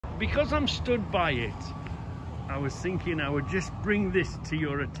because I'm stood by it, I was thinking I would just bring this to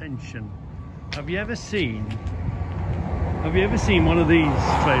your attention. Have you ever seen one of these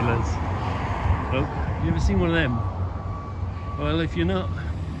trailers? Oh, have you ever seen one of them? Well, if you're not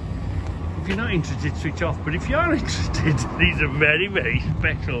interested, switch off. But if you are interested, these are very, very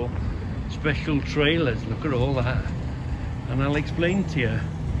special trailers. Look at all that. And I'll explain to you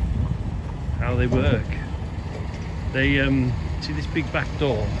how they work. They see this big back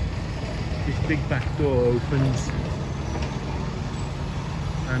door. This big back door opens,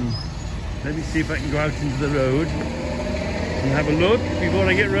 and let me see if I can go out into the road and have a look before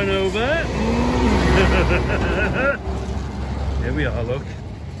I get run over. Here we are, look.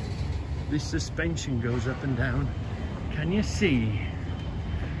 This suspension goes up and down. Can you see?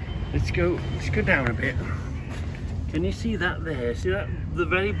 Let's go down a bit. Can you see that there? See that, the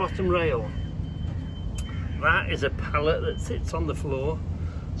very bottom rail? That is a pallet that sits on the floor.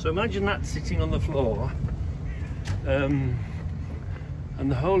 So imagine that sitting on the floor, and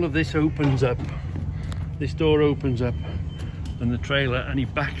the whole of this opens up. This door opens up, and the trailer, and he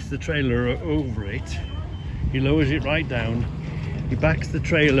backs the trailer over it. He lowers it right down. He backs the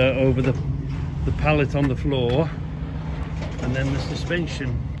trailer over the pallet on the floor, and then the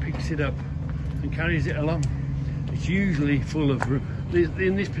suspension picks it up and carries it along. It's usually full of,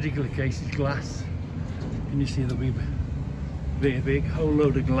 in this particular case, it's glass. Can you see the big whole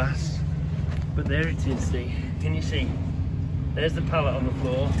load of glass? But there it is, see? Can you see? There's the pallet on the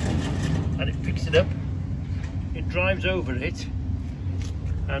floor, and it picks it up. It drives over it,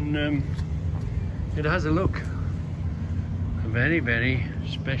 and it has a look. A very, very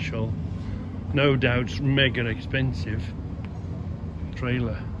special, no doubt mega expensive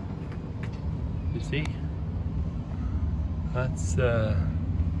trailer. You see? That's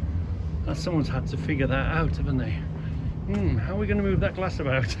someone's had to figure that out, haven't they? How are we going to move that glass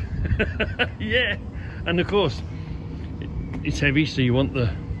about? Yeah, and of course it's heavy, so you want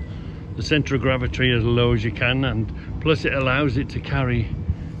the centre of gravity as low as you can, and plus it allows it to carry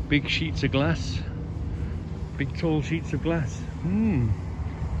big sheets of glass, big tall sheets of glass. And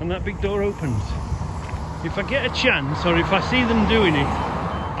that big door opens. If I get a chance, or if I see them doing it,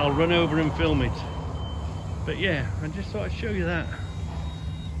 I'll run over and film it. But yeah, I just thought I'd show you that.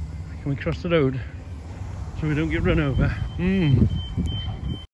 Can we cross the road so we don't get run over?